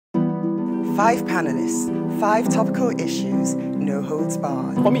5 panelists, 5 topical issues, no holds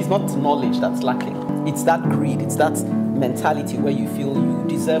barred. For me, it's not knowledge that's lacking. It's that greed, it's that mentality where you feel you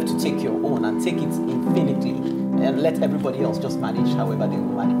deserve to take your own and take it infinitely and let everybody else just manage however they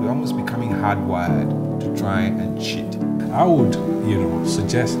will manage. We're almost becoming hardwired to try and cheat. I would,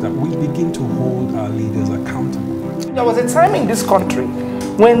 suggest that we begin to hold our leaders accountable. There was a time in this country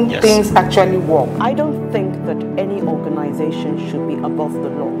when things actually work. I don't think that any organization should be above the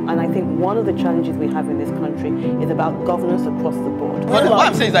law. And I think one of the challenges we have in this country is about governance across the board. What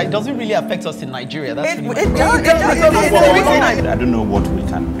I'm saying is that it doesn't really affect us in Nigeria. That's It does. I don't know what we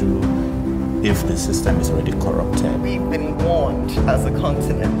can do if the system is already corrupted. We've been warned as a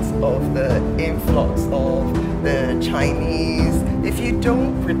continent of the influx of the Chinese. If you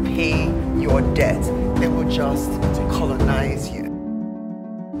don't repay your debt, they will just colonize you.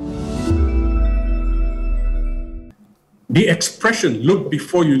 The expression, look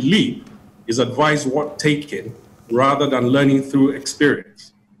before you leap, is advised worth taking rather than learning through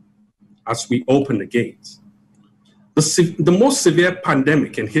experience as we open the gates. The most severe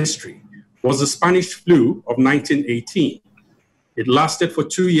pandemic in history was the Spanish flu of 1918. It lasted for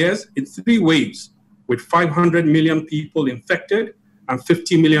 2 years in 3 waves, with 500 million people infected and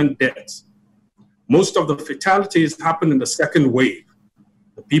 50 million deaths. Most of the fatalities happened in the second wave.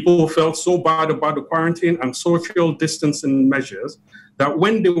 The people felt so bad about the quarantine and social distancing measures that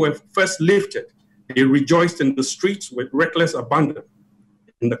when they were first lifted, they rejoiced in the streets with reckless abandon.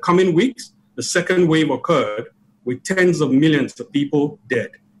 In the coming weeks, the second wave occurred with tens of millions of people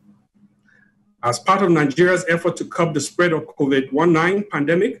dead. As part of Nigeria's effort to curb the spread of COVID-19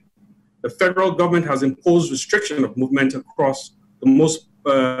 pandemic, the federal government has imposed restriction of movement across the most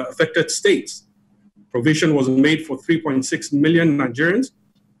affected states. Provision was made for 3.6 million Nigerians,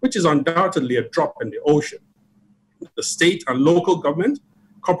 which is undoubtedly a drop in the ocean. The state and local government,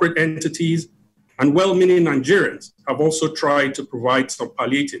 corporate entities, and well-meaning Nigerians have also tried to provide some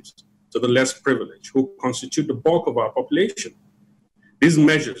palliatives to the less privileged, who constitute the bulk of our population. These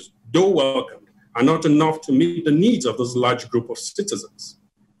measures, though welcomed, are not enough to meet the needs of this large group of citizens.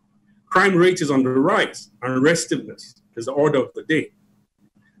 Crime rate is on the rise, and restiveness is the order of the day.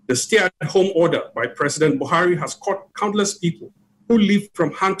 The stay-at-home order by President Buhari has caught countless people who live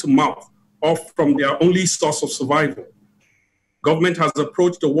from hand to mouth or from their only source of survival. Government has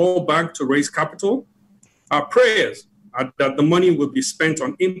approached the World Bank to raise capital. Our prayers are that the money will be spent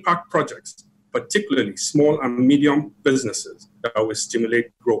on impact projects, particularly small and medium businesses that will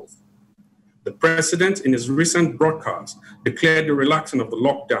stimulate growth. The president, in his recent broadcast, declared the relaxing of the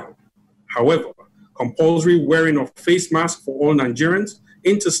lockdown. However, compulsory wearing of face masks for all Nigerians,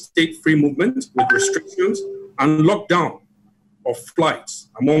 interstate free movement with restrictions, and lockdown of flights,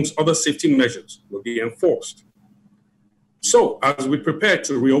 amongst other safety measures, will be enforced. So, as we prepare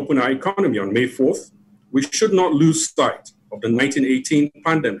to reopen our economy on May 4th, we should not lose sight of the 1918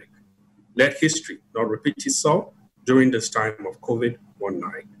 pandemic. Let history not repeat itself during this time of COVID-19.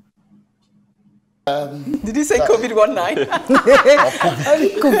 Did you say COVID-19?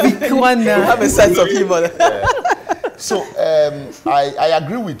 COVID-19. Have a sense of humor. So I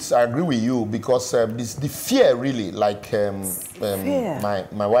agree with you because the fear really, like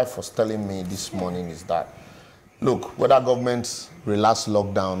my wife was telling me this morning, is that look, whether government relax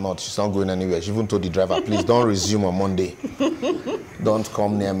lockdown or not, she's not going anywhere. She even told the driver, please don't resume on Monday. Don't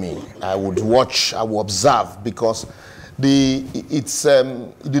come near me. I would watch, I will observe, because the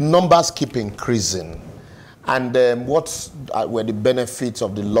numbers keep increasing. And what were the benefits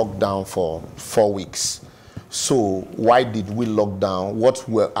of the lockdown for 4 weeks? So why did we lock down? What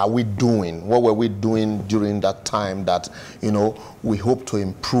are we doing? What were we doing during that time that, we hope to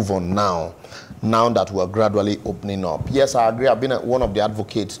improve on now that we're gradually opening up? Yes, I agree. I've been one of the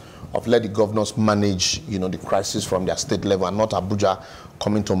advocates of let the governors manage, the crisis from their state level and not Abuja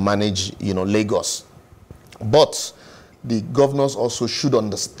coming to manage, Lagos. But the governors also should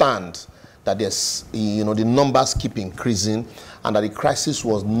understand that there's, the numbers keep increasing and that the crisis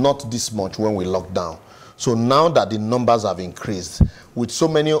was not this much when we locked down. So now that the numbers have increased, with so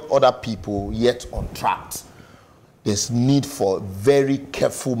many other people yet untracked, there's need for very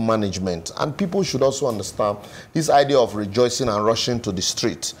careful management. And people should also understand this idea of rejoicing and rushing to the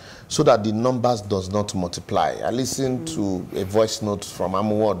street so that the numbers does not multiply. I listened to a voice note from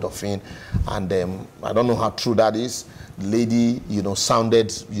Amuwa Odofin, and I don't know how true that is. The lady,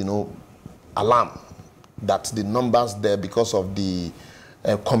 sounded, alarm that the numbers there because of the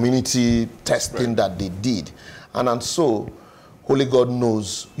community testing that they did. And so, Holy God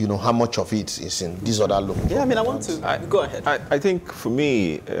knows, how much of it is in these other local. Yeah, I want to go ahead. I think for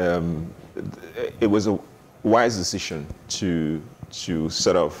me, it was a wise decision to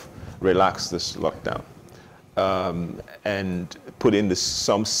sort of relax this lockdown and put in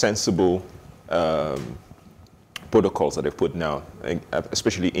some sensible protocols that they've put now,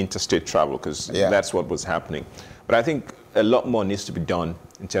 especially interstate travel, because that's what was happening. But I think a lot more needs to be done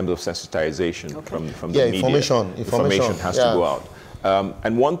in terms of sensitization from the media. Information has to go out.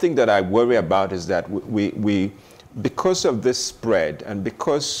 And one thing that I worry about is that we because of this spread and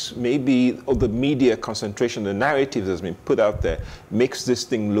because maybe of the media concentration, the narrative that's been put out there makes this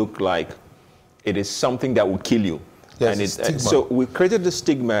thing look like it is something that will kill you. Yes, and so we created the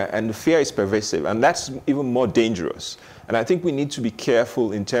stigma, and the fear is pervasive, and that's even more dangerous. And I think we need to be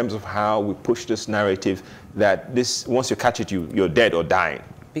careful in terms of how we push this narrative that this, once you catch it, you're dead or dying.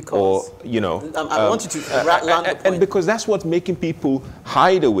 Because, or, you know, I want you to land the point. And because that's what's making people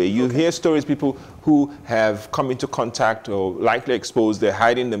hide away. You hear stories, people who have come into contact or likely exposed, they're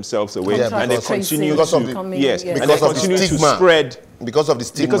hiding themselves away, and they continue to spread. Because of the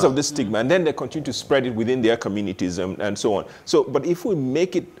stigma. Because of the stigma, and then they continue to spread it within their communities and so on. So, but if we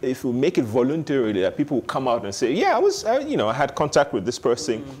make it voluntarily, that people will come out and say, yeah, I had contact with this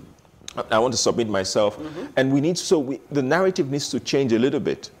person. I want to submit myself, and we need to. The narrative needs to change a little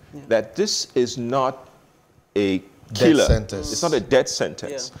bit. That this is not a killer. Death sentence. It's not a death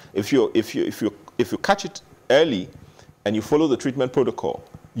sentence. If you catch it early, and you follow the treatment protocol,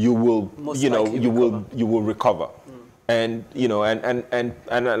 you will you will recover. And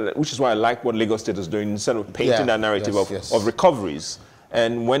which is why I like what Lagos State is doing, instead of painting that narrative of recoveries.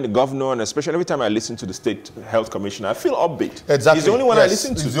 And when the governor, and especially every time I listen to the State Health Commissioner, I feel upbeat. Exactly. He's the only one I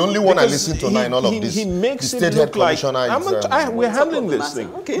listen to. He's the only one I listen to now in all of this. He makes it look like we're handling this thing.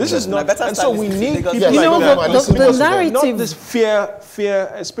 Okay, this is not, and so we need people like that. The narrative, not this fear,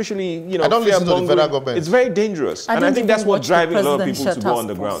 especially I don't listen to the federal government. It's very dangerous, and I think that's what's driving a lot of people to go on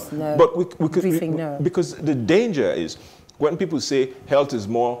the ground. No. But we could, because the danger is when people say health is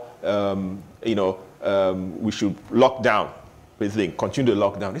more, we should lock down. Continue the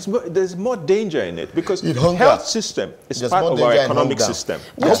lockdown. There's more danger in it because the health system is part of our economic system.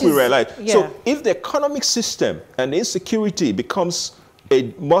 What we realize. So if the economic system and insecurity becomes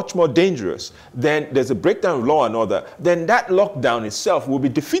much more dangerous, then there's a breakdown of law and order, then that lockdown itself will be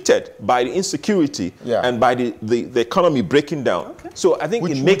defeated by the insecurity and by the economy breaking down. Okay. So I think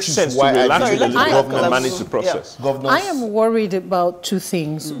it makes sense to relax it a little bit and manage the process. I am worried about two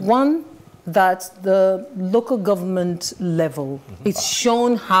things. One, that the local government level, it's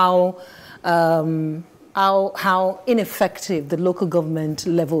shown how ineffective the local government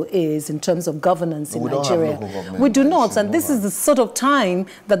level is in terms of governance in Nigeria. We do not, and this is the sort of time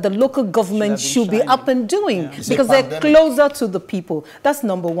that the local government should be up and doing because they're closer to the people. That's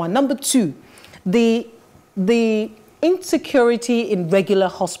number one. Number two, the insecurity in regular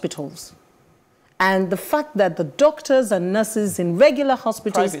hospitals. And the fact that the doctors and nurses in regular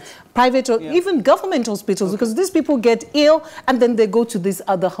hospitals, private or even government hospitals, because these people get ill and then they go to these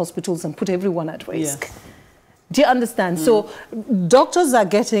other hospitals and put everyone at risk. Yeah. Do you understand? So doctors are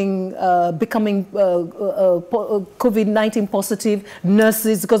becoming COVID-19 positive,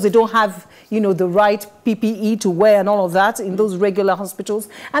 nurses, because they don't have, the right PPE to wear and all of that in those regular hospitals.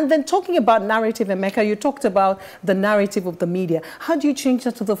 And then talking about narrative, Emeka, you talked about the narrative of the media. How do you change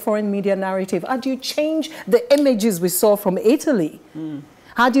that to the foreign media narrative? How do you change the images we saw from Italy?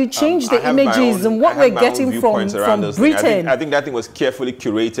 How do you change the images and what we're getting from Britain? I think that thing was carefully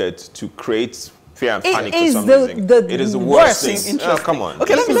curated to create fear and panic for some reason. It is the worst thing. Oh, come on.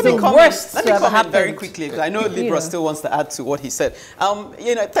 Okay, let me comment very quickly because I know Liborous still wants to add to what he said.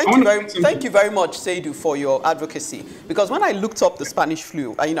 Thank you very much, Saidu, for your advocacy. Because when I looked up the Spanish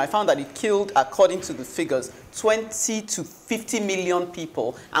flu, I found that it killed, according to the figures, 20 to 50 million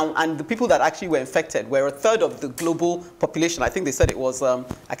people, and the people that actually were infected were a third of the global population. I think they said it was, I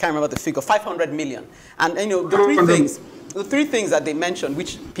can't remember the figure, 500 million. And the three things that they mentioned,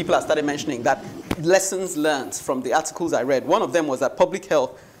 which people have started mentioning, that lessons learned from the articles I read, one of them was that public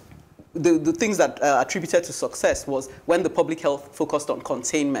health, the things that attributed to success was when the public health focused on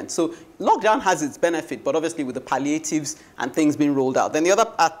containment. So lockdown has its benefit, but obviously with the palliatives and things being rolled out. Then the other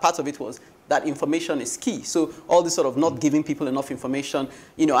part of it was that information is key. So all this sort of not giving people enough information,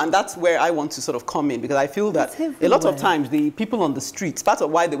 and that's where I want to sort of come in, because I feel that a lot of times the people on the streets, part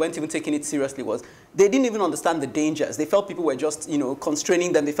of why they weren't even taking it seriously was they didn't even understand the dangers. They felt people were just,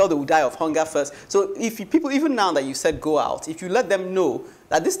 constraining them. They felt they would die of hunger first. So if people, even now that you said go out, if you let them know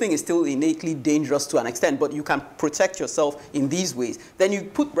that this thing is still innately dangerous to an extent, but you can protect yourself in these ways, then you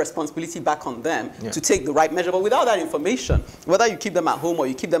put responsibility back on them to take the right measure. But without that information, whether you keep them at home or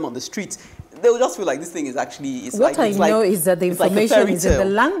you keep them on the streets, they'll just feel like this thing is actually... What I know is that the information is in the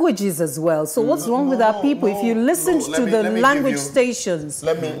languages as well. So what's wrong with our people? If you listen to the language stations,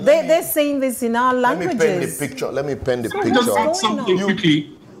 they're saying this in our languages. Let me paint the picture. Let me paint the picture. Just add something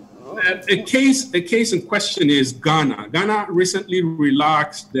quickly. A case in question is Ghana. Ghana recently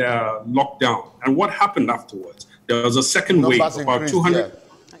relaxed their lockdown. And what happened afterwards? There was a second wave, about 200... Yeah.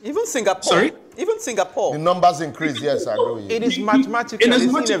 Even Singapore. Sorry? Even Singapore. The numbers increase, yes, I agree with you. It is mathematical, it's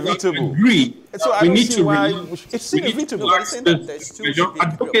inevitable. So we need to it's inevitable.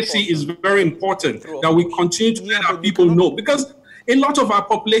 Advocacy is very important, that we continue to let our people know, because a lot of our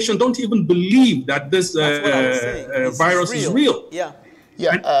population don't even believe that this virus is real. Yeah.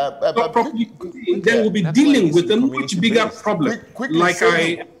 Then we'll be dealing with a much bigger problem, like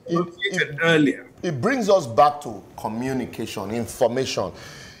I stated earlier. It brings us back to communication, information.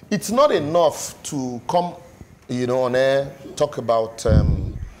 It's not enough to come, you know, on air, talk about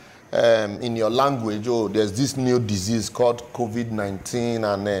in your language, oh, there's this new disease called COVID-19,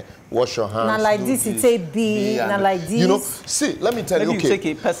 and wash your hands. Not like this, it's a B, not like this. You know, see, let me tell you, okay, you take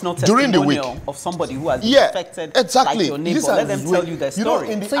a personal during the week of somebody who has been affected, exactly. like your neighbor. Let them tell you their story.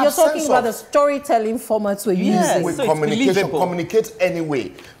 You know, so you're talking about the storytelling formats we're using. With communication, communicate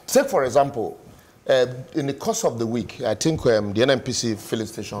anyway. Take, for example, in the course of the week, I think the NNPC filling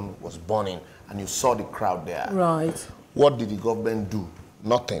station was burning, and you saw the crowd there. Right. What did the government do?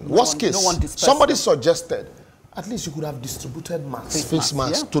 Nothing. Worst case, somebody suggested, at least you could have distributed face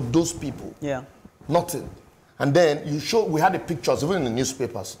masks to those people. Yeah. Nothing. And then we had the pictures, even in the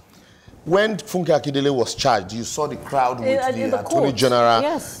newspapers. When Funke Akindele was charged, you saw the crowd with the Attorney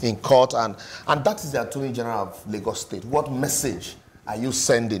General in court, and that is the Attorney General of Lagos State. What message are you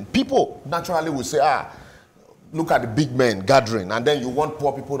sending? People naturally will say, look at the big men gathering, and then you want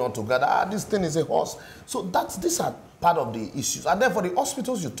poor people not to gather. This thing is a horse. So these are part of the issues. And then for the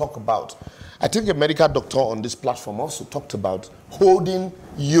hospitals you talk about, I think a medical doctor on this platform also talked about holding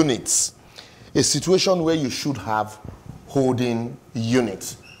units, a situation where you should have holding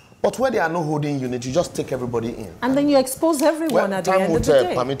units. But where there are no holding units, you just take everybody in. And then you expose everyone at the end of the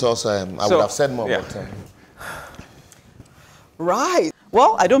day. Permit us, I would have said more. Yeah. But, right.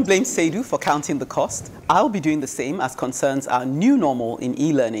 Well, I don't blame Saidu for counting the cost. I'll be doing the same as concerns our new normal in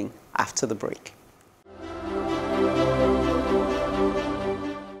e-learning after the break.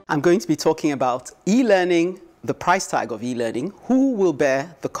 I'm going to be talking about e-learning, the price tag of e-learning, who will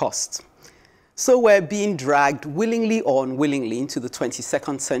bear the cost. So we're being dragged willingly or unwillingly into the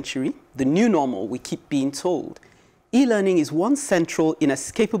 22nd century, the new normal we keep being told. E-learning is one central,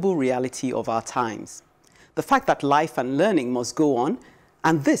 inescapable reality of our times. The fact that life and learning must go on,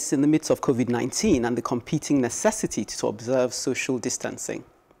 and this in the midst of COVID-19 and the competing necessity to observe social distancing.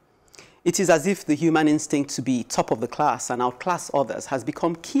 It is as if the human instinct to be top of the class and outclass others has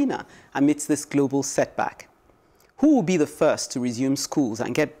become keener amidst this global setback. Who will be the first to resume schools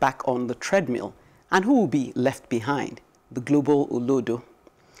and get back on the treadmill? And who will be left behind? The global Olodo.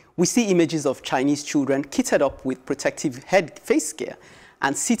 We see images of Chinese children kitted up with protective face gear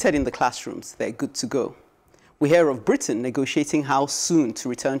and seated in the classrooms. They're good to go. We hear of Britain negotiating how soon to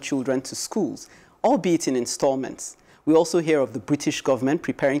return children to schools, albeit in installments. We also hear of the British government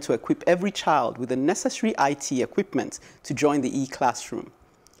preparing to equip every child with the necessary IT equipment to join the e-classroom,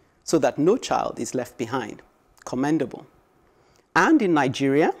 so that no child is left behind. Commendable. And in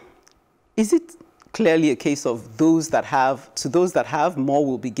Nigeria, is it clearly a case of those that have, more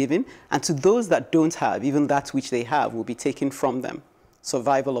will be given, and to those that don't have, even that which they have will be taken from them?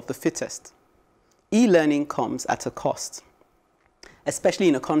 Survival of the fittest. E-learning comes at a cost, especially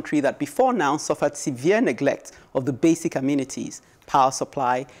in a country that before now suffered severe neglect of the basic amenities, power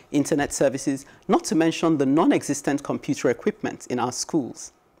supply, internet services, not to mention the non-existent computer equipment in our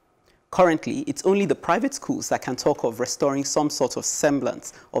schools. Currently, it's only the private schools that can talk of restoring some sort of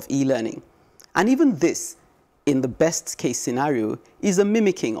semblance of e-learning. And even this, in the best case scenario, is a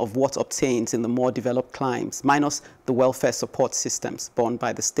mimicking of what obtains in the more developed climes, minus the welfare support systems borne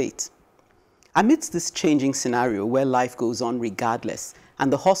by the state. Amidst this changing scenario where life goes on regardless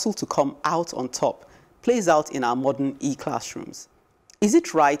and the hustle to come out on top plays out in our modern e-classrooms, is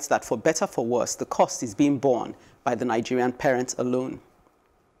it right that for better for worse, the cost is being borne by the Nigerian parents alone?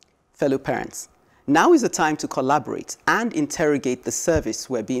 Fellow parents, now is the time to collaborate and interrogate the service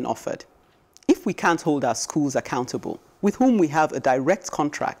we're being offered. If we can't hold our schools accountable, with whom we have a direct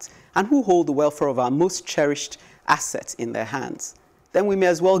contract and who hold the welfare of our most cherished assets in their hands, then we may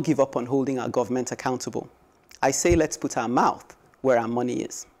as well give up on holding our government accountable. I say let's put our mouth where our money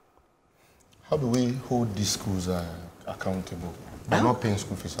is. How do we hold these schools accountable. They're not paying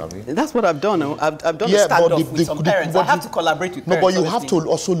school fees, have we? That's what I've done. I've done a standoff with some parents. I have to collaborate with parents. No, but you have to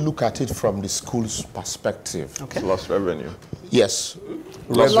also look at it from the school's perspective. Okay. Lost revenue. Yes.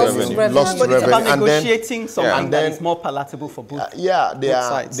 Lost revenue. But it's about negotiating something that is more palatable for both.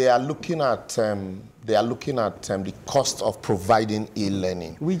 Sides. They are looking at the cost of providing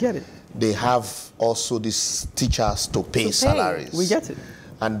e-learning. We get it. They have also these teachers to pay salaries. We get it.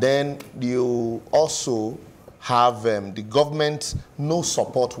 And then you also have the government, no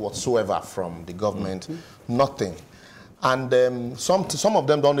support whatsoever from the government, nothing. And some of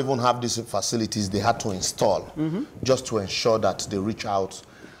them don't even have these facilities they had to install just to ensure that they reach out.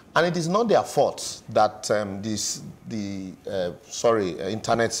 And it is not their fault that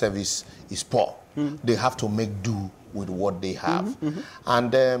internet service is poor. They have to make do with what they have.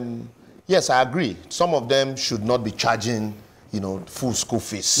 And yes, I agree. Some of them should not be charging, full school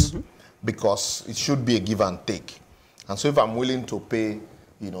fees. Because it should be a give and take. And so if I'm willing to pay,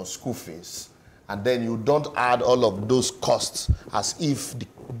 school fees, and then you don't add all of those costs as if the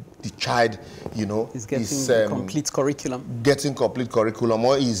child, is getting complete curriculum. Getting complete curriculum,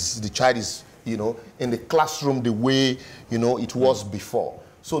 or the child is, in the classroom the way, it was before.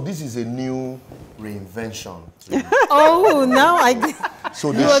 So this is a new reinvention. Oh, now I get.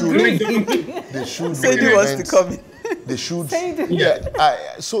 So they should Saidu wants to come in. They should,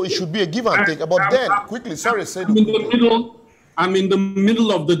 so it should be a give and take. But then, quickly, sorry, I'm in the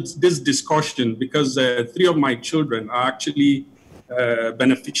middle of this discussion because 3 of my children are actually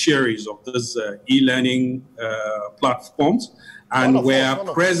beneficiaries of this e-learning platforms, and we're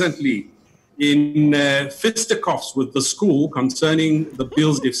presently in fisticuffs with the school concerning the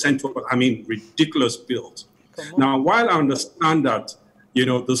bills they've sent to us. I mean, ridiculous bills. Now, while I understand that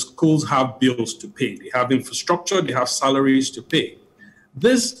the schools have bills to pay. They have infrastructure, they have salaries to pay.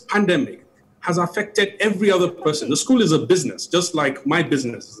 This pandemic has affected every other person. The school is a business, just like my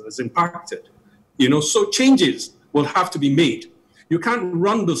business is impacted. So changes will have to be made. You can't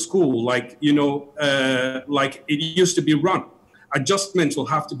run the school like it used to be run. Adjustments will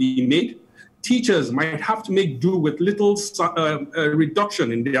have to be made. Teachers might have to make do with little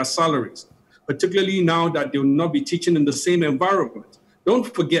reduction in their salaries, particularly now that they will not be teaching in the same environment. Don't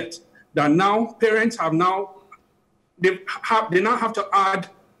forget that now parents have they now have to add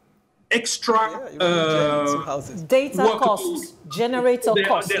extra data costs, generator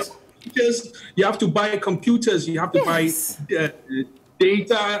costs. You have to buy computers, you have to buy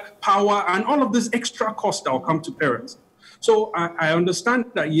data, power, and all of this extra cost that will come to parents. So I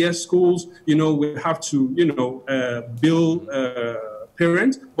understand that yes, schools, will have to, bill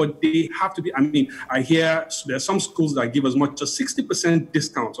parents, but they have to be, I hear there's some schools that give as much as 60%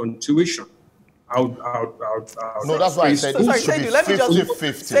 discounts on tuition. No, that's why I said it should be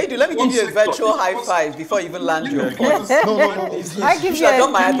 50-50. Saidu, let me give you a virtual high five before you even land your point. No. I give you a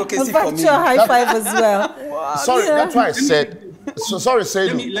virtual high five as well. Wow. Sorry, that's why I said. So sorry,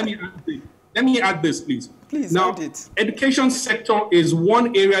 Saidu. Let me add this, please. Please, now, education sector is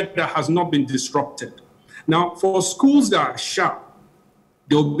one area that has not been disrupted. Now, for schools that are sharp,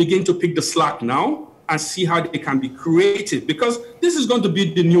 they'll begin to pick the slack now and see how they can be creative, because this is going to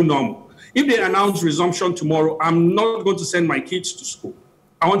be the new normal. If they announce resumption tomorrow, I'm not going to send my kids to school.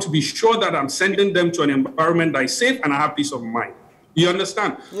 I want to be sure that I'm sending them to an environment that is safe and I have peace of mind. You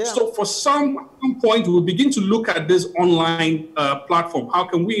understand? Yeah. So for some point, we'll begin to look at this online platform. How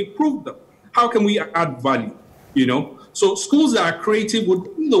can we improve them? How can we add value? So schools that are creative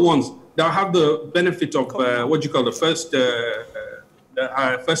would be the ones that have the benefit of what you call the first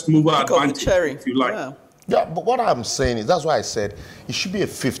mover advantage, if you like. Yeah, but what I'm saying is, that's why I said it should be a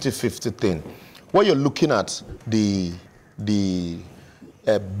 50-50 thing. When you're looking at the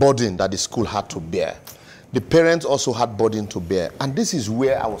burden that the school had to bear, the parents also had burden to bear. And this is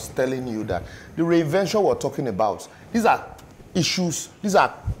where I was telling you that the reinvention we're talking about, these are issues, these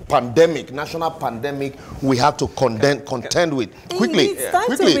are national pandemic we have to contend with quickly. It's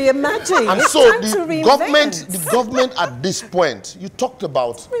time to reimagine. And it's so time to the government at this point, you talked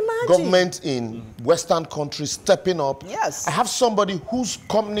about government in Western countries stepping up. Yes. I have somebody whose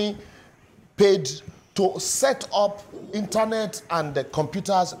company paid to set up internet and the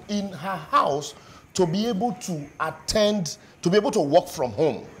computers in her house to be able to work from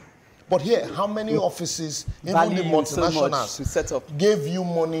home. But here, how many offices, even the multinationals, gave you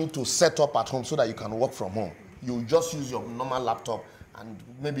money to set up at home so that you can work from home? You just use your normal laptop, and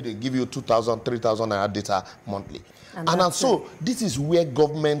maybe they give you 2,000, 3,000 naira data monthly. And so this is where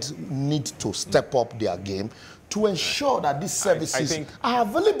government needs to step up their game to ensure that these services are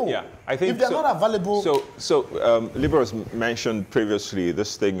available. Yeah, I think if they're not available. So Liborous mentioned previously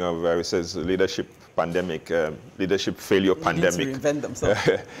this thing of it says leadership pandemic, leadership failure pandemic. Need to reinvent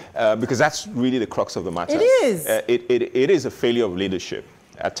themselves. Because that's really the crux of the matter. It is. It is a failure of leadership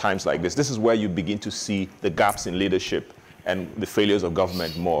at times like this. This is where you begin to see the gaps in leadership and the failures of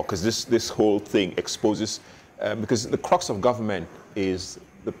government more, because this whole thing exposes, because the crux of government is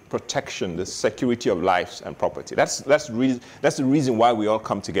the protection, the security of lives and property. That's the reason why we all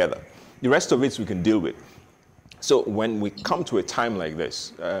come together. The rest of it we can deal with. So when we come to a time like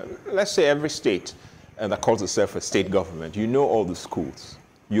this, let's say every state that calls itself a state government, you know all the schools,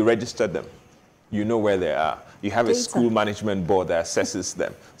 you register them, you know where they are. You have a school management board that assesses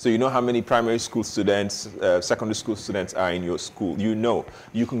them. So you know how many primary school students, secondary school students are in your school. You know.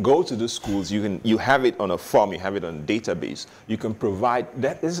 You can go to the schools, you have it on a form, you have it on a database. You can provide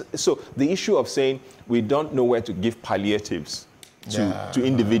that. So the issue of saying we don't know where to give palliatives to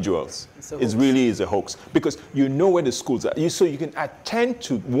individuals really is a hoax. Because you know where the schools are. So you can attend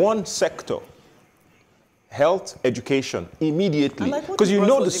to one sector, health, education, immediately. Because you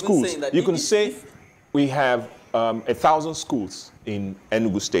know the schools. You can say, we have 1,000 schools in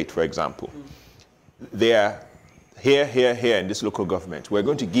Enugu State, for example. They are here in this local government. We're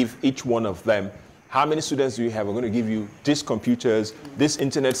going to give each one of them, how many students do you have? We're going to give you these computers, this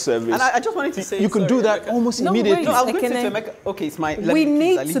internet service. And I just wanted to say, you can do that almost immediately. No, I'm going to okay, it's my. We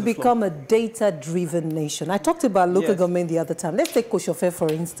need to become a data-driven nation. I talked about local government the other time. Let's take Koshofe, for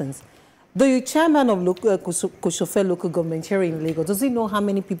instance. The chairman of Koshofe local government here in Lagos, does he know how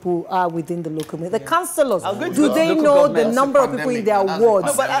many people are within the local government? The councillors, do they know the number of people in their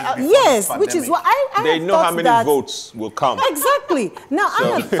wards? No, yes, which is what I have. They know how many votes will come. Exactly. Now,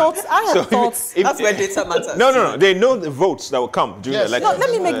 I have thoughts. That's where data matters. No. They know the votes that will come during the election. No,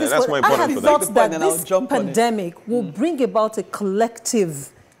 let me make this point. I have thoughts that this pandemic will bring about a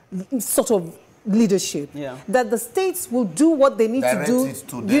collective sort of leadership, that the states will do what they need to do,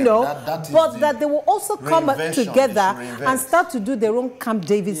 you know, but that they will also come together and start to do their own Camp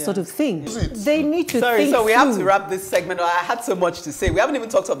David sort of thing. They need to think so we have to wrap this segment. I had so much to say. We haven't even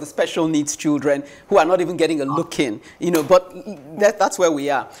talked of the special needs children who are not even getting a look in, you know, but that's where we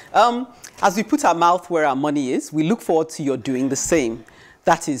are. As we put our mouth where our money is, we look forward to your doing the same.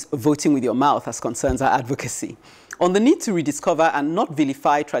 That is voting with your mouth as concerns our advocacy. On the need to rediscover and not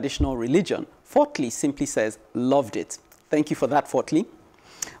vilify traditional religion, Fortley simply says, loved it. Thank you for that, Fortley.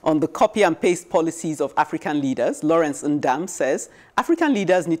 On the copy and paste policies of African leaders, Lawrence Ndam says, African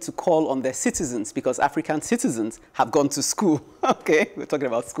leaders need to call on their citizens because African citizens have gone to school. Okay, we're talking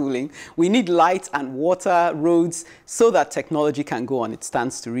about schooling. We need light and water, roads, so that technology can go on. It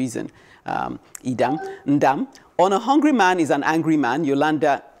stands to reason. Ndam. On a hungry man is an angry man,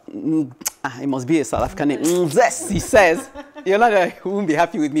 Yolanda, it must be a South African name. He says, Yolanda won't be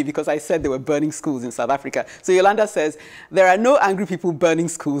happy with me because I said they were burning schools in South Africa. So Yolanda says, there are no angry people burning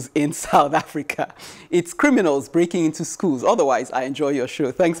schools in South Africa. It's criminals breaking into schools. Otherwise, I enjoy your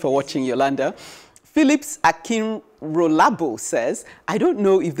show. Thanks for watching, Yolanda. Phillips Akinrolabo says, I don't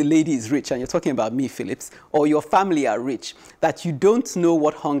know if the lady is rich, and you're talking about me, Phillips, or your family are rich, that you don't know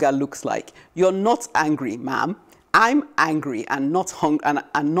what hunger looks like. You're not angry, ma'am. I'm angry and not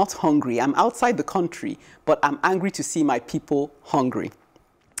hungry. I'm outside the country, but I'm angry to see my people hungry.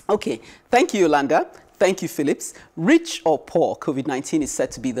 Okay, thank you, Yolanda. Thank you, Phillips. Rich or poor, COVID-19 is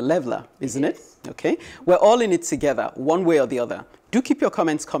said to be the leveler, isn't it? Okay, we're all in it together, one way or the other. Do keep your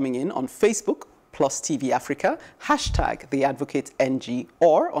comments coming in on Facebook, Plus TV Africa, hashtag #TheAdvocateNG,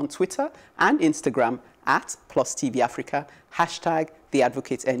 or on Twitter and Instagram at Plus TV Africa, hashtag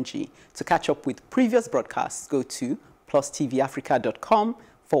 #TheAdvocateNG. To catch up with previous broadcasts, go to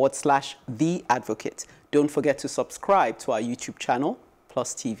plustvafrica.com/TheAdvocate. Don't forget to subscribe to our YouTube channel,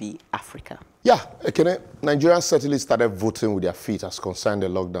 Plus TV Africa. Yeah, Ekene, Nigerians certainly started voting with their feet as concerned the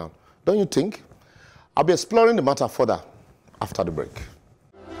lockdown. Don't you think? I'll be exploring the matter further after the break.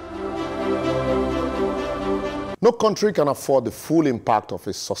 No country can afford the full impact of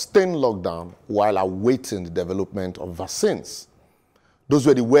a sustained lockdown while awaiting the development of vaccines. Those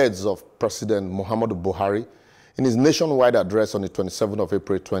were the words of President Muhammadu Buhari in his nationwide address on the 27th of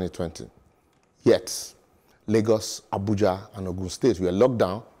April 2020. Yet, Lagos, Abuja, and Ogun State were locked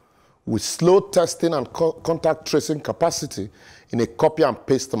down with slow testing and contact tracing capacity in a copy and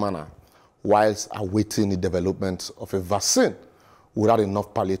paste manner whilst awaiting the development of a vaccine without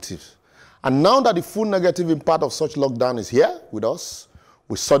enough palliatives. And now that the full negative impact of such lockdown is here with us,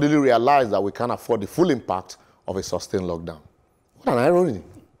 we suddenly realize that we can't afford the full impact of a sustained lockdown. What an irony.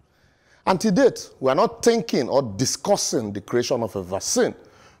 And to date, we are not thinking or discussing the creation of a vaccine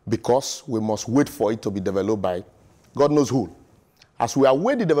because we must wait for it to be developed by God knows who. As we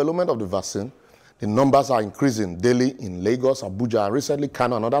await the development of the vaccine, the numbers are increasing daily in Lagos, Abuja, and recently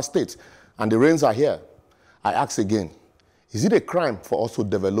Kano and other states. and the rains are here. I ask again, is it a crime for us to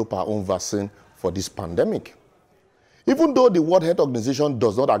develop our own vaccine for this pandemic? Even though the World Health Organization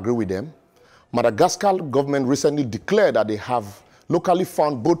does not agree with them, Madagascar government recently declared that they have locally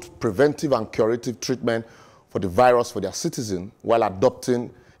found both preventive and curative treatment for the virus for their citizens while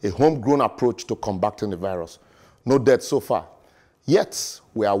adopting a homegrown approach to combating the virus. No deaths so far. Yet,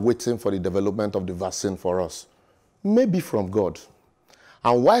 we are waiting for the development of the vaccine for us. Maybe from God.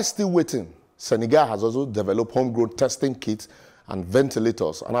 And while still waiting, Senegal has also developed homegrown testing kits and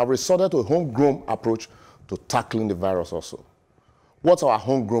ventilators and have resorted to a homegrown approach to tackling the virus also. What's our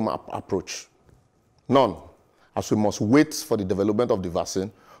homegrown approach? None, as we must wait for the development of the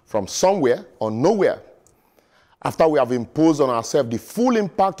vaccine from somewhere or nowhere. After we have imposed on ourselves the full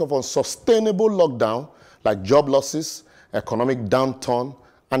impact of unsustainable lockdown, like job losses, economic downturn,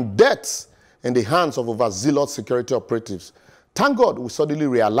 and deaths in the hands of overzealous security operatives, thank God we suddenly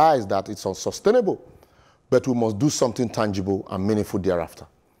realized that it's unsustainable, but we must do something tangible and meaningful thereafter.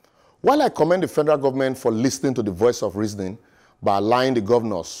 While I commend the federal government for listening to the voice of reasoning by allowing the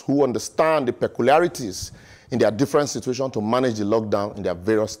governors who understand the peculiarities in their different situations to manage the lockdown in their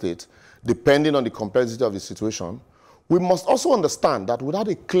various states, depending on the complexity of the situation, we must also understand that without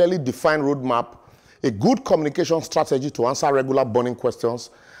a clearly defined roadmap, a good communication strategy to answer regular burning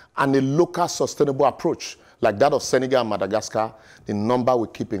questions, and a local sustainable approach like that of Senegal and Madagascar, the number will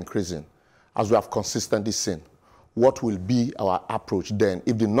keep increasing, as we have consistently seen. What will be our approach then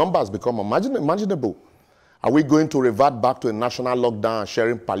if the numbers become unimaginable? Are we going to revert back to a national lockdown and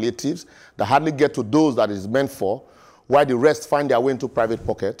sharing palliatives that hardly get to those that it is meant for, while the rest find their way into private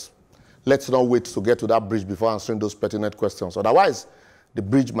pockets? Let's not wait to get to that bridge before answering those pertinent questions. Otherwise, the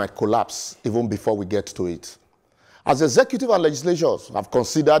bridge might collapse even before we get to it. As executive and legislatures have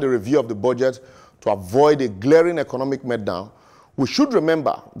considered a review of the budget to avoid a glaring economic meltdown, we should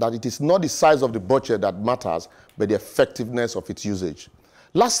remember that it is not the size of the budget that matters, but the effectiveness of its usage.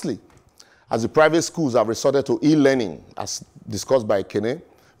 Lastly, as the private schools have resorted to e-learning, as discussed by Ekene,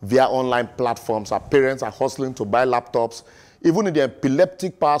 via online platforms, our parents are hustling to buy laptops, even in the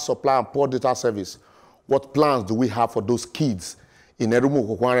epileptic power supply and poor data service. What plans do we have for those kids in Erumu,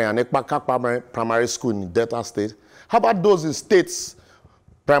 Kokware, and Ekpaka primary school in Delta State? How about those in states,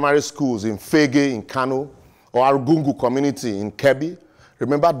 primary schools in Fege, in Kano, or Arugungu community in Kebbi?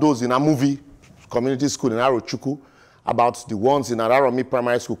 Remember those in Amuvi community school in Arochukwu, about the ones in Araromi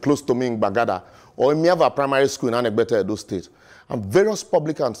primary school close to me in Bagada, or in Miava primary school in Anegbete, Edo State, and various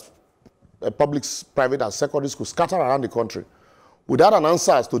public, private, and secondary schools scattered around the country. Without an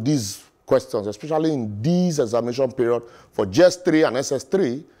answer to these questions, especially in this examination period for GS3 and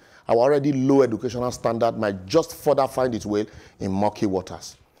SS3, our already low educational standard might just further find its way in murky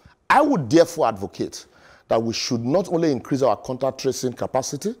waters. I would therefore advocate that we should not only increase our contact tracing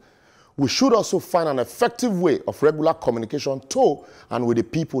capacity, we should also find an effective way of regular communication to and with the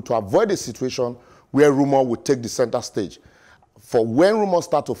people to avoid a situation where rumor would take the center stage. For when rumors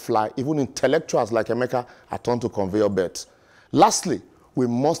start to fly, even intellectuals like Emeka are turned to conveyor belts. Lastly, we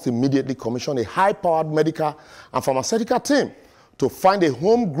must immediately commission a high-powered medical and pharmaceutical team to find a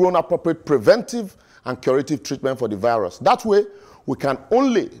homegrown appropriate preventive and curative treatment for the virus. That way, we can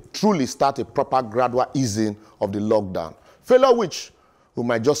only truly start a proper gradual easing of the lockdown. Failure which we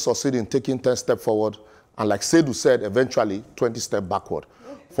might just succeed in taking 10 steps forward and, like Saidu said, eventually 20 steps backward.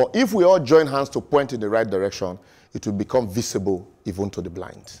 For if we all join hands to point in the right direction, it will become visible even to the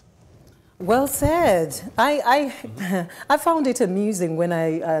blind. Well said. I found it amusing when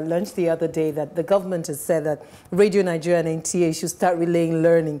I learned the other day that the government has said that Radio Nigeria and NTA should start relaying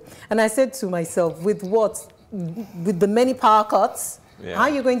learning. And I said to myself, with what? With the many power cuts? Yeah. How are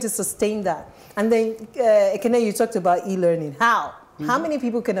you going to sustain that? And then, Ekene, you talked about e-learning. How? Mm-hmm. How many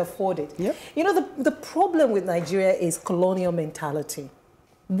people can afford it? Yep. You know, the problem with Nigeria is colonial mentality.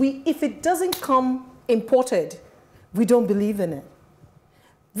 If it doesn't come imported, we don't believe in it.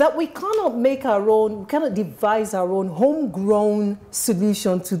 That we cannot make our own, we cannot devise our own homegrown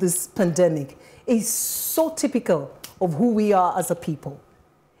solution to this pandemic is so typical of who we are as a people.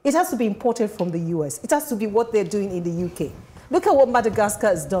 It has to be imported from the US. It has to be what they're doing in the UK. Look at what Madagascar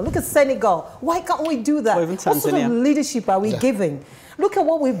has done. Look at Senegal. Why can't we do that? What sort of leadership are we giving? Look at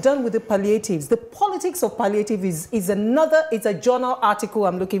what we've done with the palliatives. The politics of palliative is a journal article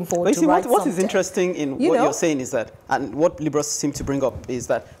I'm looking forward to write. What is interesting in what you're saying is that, and what Liborous seem to bring up is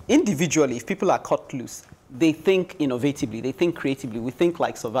that individually, if people are cut loose, they think innovatively, they think creatively, we think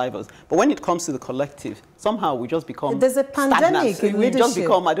like survivors. But when it comes to the collective, somehow we just become There's a pandemic stagnant. in We just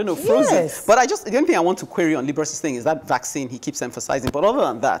become, I don't know, frozen. Yes. But the only thing I want to query on Liborous' thing is that vaccine he keeps emphasizing. But other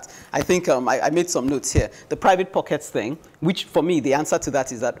than that, I think I made some notes here. The private pockets thing, which for me, the answer to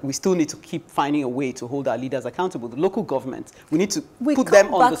that is that we still need to keep finding a way to hold our leaders accountable. The local government, we need to put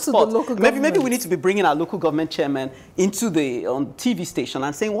them on the spot. Maybe we need to be bringing our local government chairman into on TV station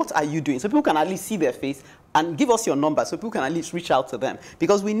and saying, what are you doing? So people can at least see their face and give us your number so people can at least reach out to them,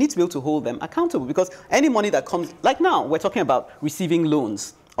 because we need to be able to hold them accountable, because any money that comes, like now, we're talking about receiving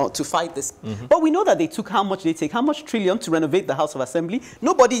loans to fight this. But we know that they took how much they take, how much trillion to renovate the House of Assembly.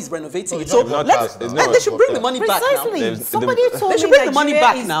 Nobody is renovating it. So they should bring the money back now. Somebody told me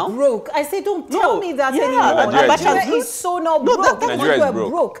Nigeria is broke. I say, don't tell me that anymore. Nigeria is so not broke. Nigeria is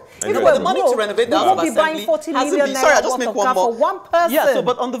broke. Even with the money to renovate the House of Assembly, buying 40 million naira worth of car for one person. Yeah, so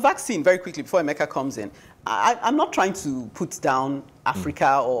but on the vaccine, very quickly, before Emeka comes in, I'm not trying to put down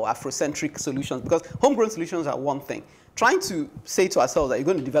Africa or Afrocentric solutions, because homegrown solutions are one thing. Trying to say to ourselves that you're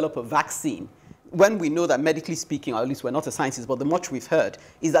going to develop a vaccine when we know that medically speaking, or at least we're not a scientist, but the much we've heard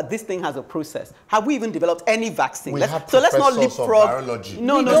is that this thing has a process. Have we even developed any vaccine? So let's not leapfrog.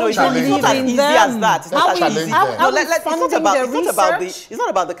 No, it's not as easy as that. It's not as easy. It's not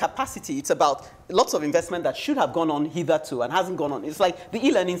about the capacity. It's about lots of investment that should have gone on hitherto and hasn't gone on. It's like the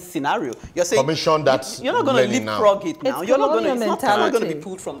e-learning scenario. You're saying you're not going to leapfrog it now. You're not going to. It's not going to be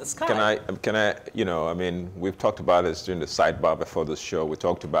pulled from the sky. Can I? I mean, we've talked about this during the sidebar before the show. We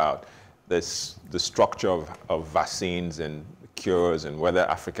talked about the structure of vaccines and cures and whether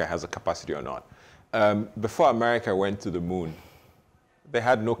Africa has a capacity or not. Before America went to the moon, they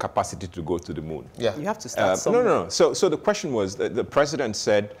had no capacity to go to the moon. Yeah. You have to start somewhere. No. So the question was, the president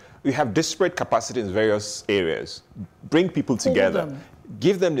said, we have disparate capacity in various areas. Bring people together.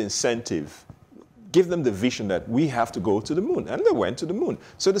 Give them the incentive. Give them the vision that we have to go to the moon. And they went to the moon.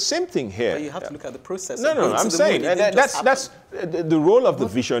 So the same thing here. But you have to look at the process. No, I'm saying that's the role of the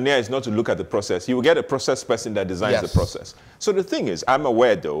visionary is not to look at the process. You will get a process person that designs the process. So the thing is, I'm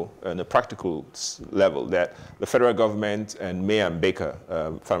aware, though, on a practical level, that the federal government and May and Baker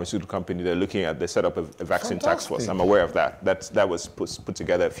pharmaceutical company, they set up a vaccine task force. I'm aware of that. That was put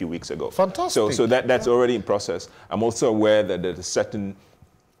together a few weeks ago. Fantastic. So that's already in process. I'm also aware that there's a certain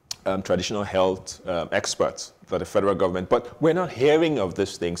traditional health experts for the federal government, but we're not hearing of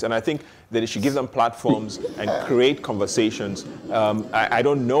these things. And I think that it should give them platforms and create conversations. I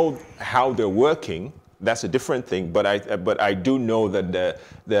don't know how they're working. That's a different thing. But I do know that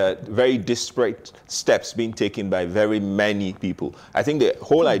the very disparate steps being taken by very many people. I think the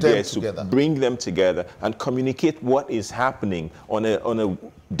whole idea is to bring them together and communicate what is happening on a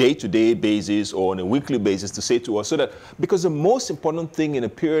day-to-day basis or on a weekly basis to say to us, so that, because the most important thing in a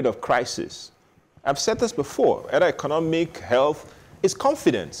period of crisis, I've said this before, either economic, health, is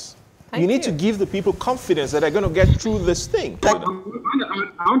confidence. You need to give the people confidence that they're going to get through this thing. I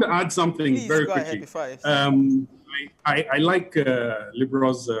want to add something very quickly. I like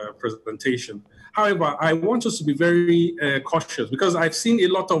Liborous' presentation. However, I want us to be very cautious, because I've seen a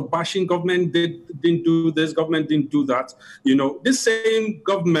lot of bashing. Government didn't do this, government didn't do that. This same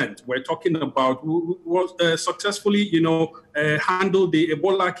government we're talking about was successfully, handled the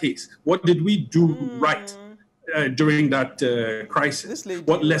Ebola case. What did we do right during that crisis?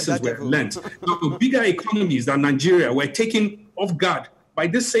 What lessons were learned? Now, bigger economies than Nigeria were taken off guard by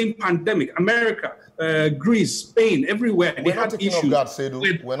this same pandemic. America, Greece, Spain, everywhere. We're not taking off guard,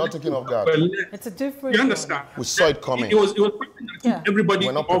 Saidu. We're not taking off guard. It's a different. You understand? We saw it coming. It was everybody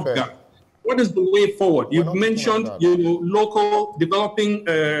off guard. What is the way forward? You've mentioned, local developing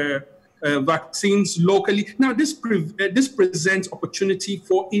vaccines locally. Now, this presents opportunity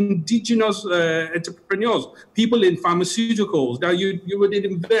for indigenous entrepreneurs, people in pharmaceuticals that you would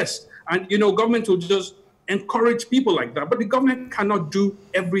invest, and government will just encourage people like that. But the government cannot do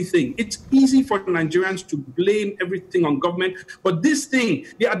everything. It's easy for Nigerians to blame everything on government. But this thing,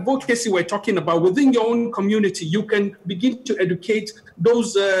 the advocacy we're talking about within your own community, you can begin to educate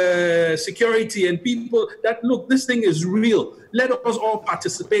those security and people that, look, this thing is real. Let us all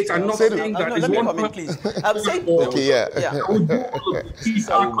participate and not think that is one person. Please. I'm saying, it's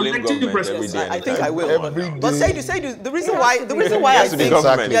our collective responsibility. I think I will. But Saidu, the reason why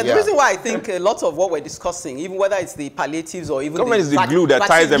I think a lot of what we're discussing, even whether it's the palliatives or even government is the glue that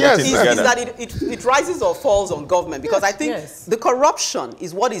ties everything together, is that it rises or falls on government, because I think the corruption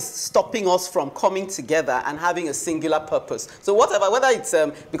is what is stopping us from coming together and having a singular purpose. So whether it's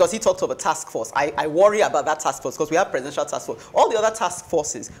because he talked of a task force, I worry about that task force, because we have presidential task force. All the other task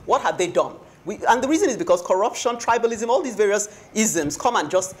forces, what have they done? And the reason is because corruption, tribalism, all these various isms come and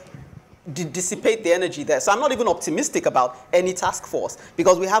just dissipate the energy there. So I'm not even optimistic about any task force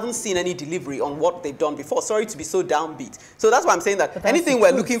because we haven't seen any delivery on what they've done before. Sorry to be so downbeat. So that's why I'm saying that anything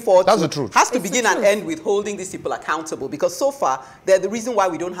we're looking forward to has to begin and end with holding these people accountable, because so far they're the reason why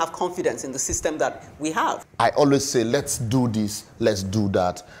we don't have confidence in the system that we have. I always say, let's do this, let's do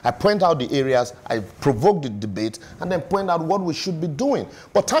that. I point out the areas, I provoke the debate, and then point out what we should be doing.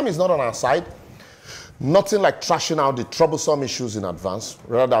 But time is not on our side. Nothing like trashing out the troublesome issues in advance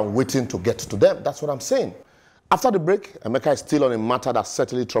rather than waiting to get to them. That's what I'm saying. After the break, Emeka is still on a matter that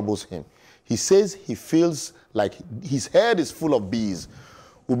certainly troubles him. He says he feels like his head is full of bees.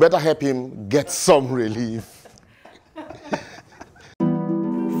 We better help him get some relief. 5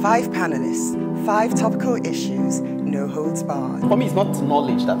 panelists, 5 topical issues, no holds barred. For me, it's not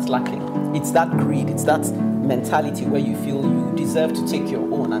knowledge that's lacking. It's that greed, it's that mentality where you feel you deserve to take your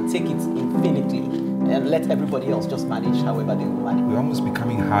own and take it infinitely and let everybody else just manage however they will manage. We're almost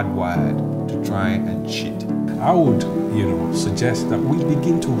becoming hardwired to try and cheat. I would, suggest that we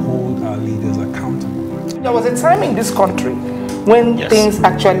begin to hold our leaders accountable. There was a time in this country when things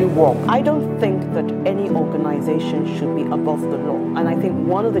actually work. I don't think that any organization should be above the law. And I think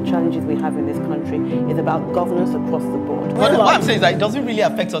one of the challenges we have in this country is about governance across the board. What I'm saying is that it doesn't really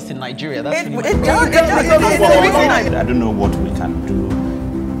affect us in Nigeria. That's really it does. I don't know what we can do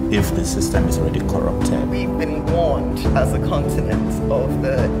if the system is already corrupted. We've been warned as a continent of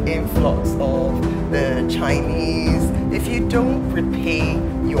the influx of the Chinese. If you don't repay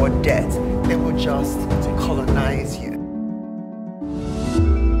your debt, they will just colonize you.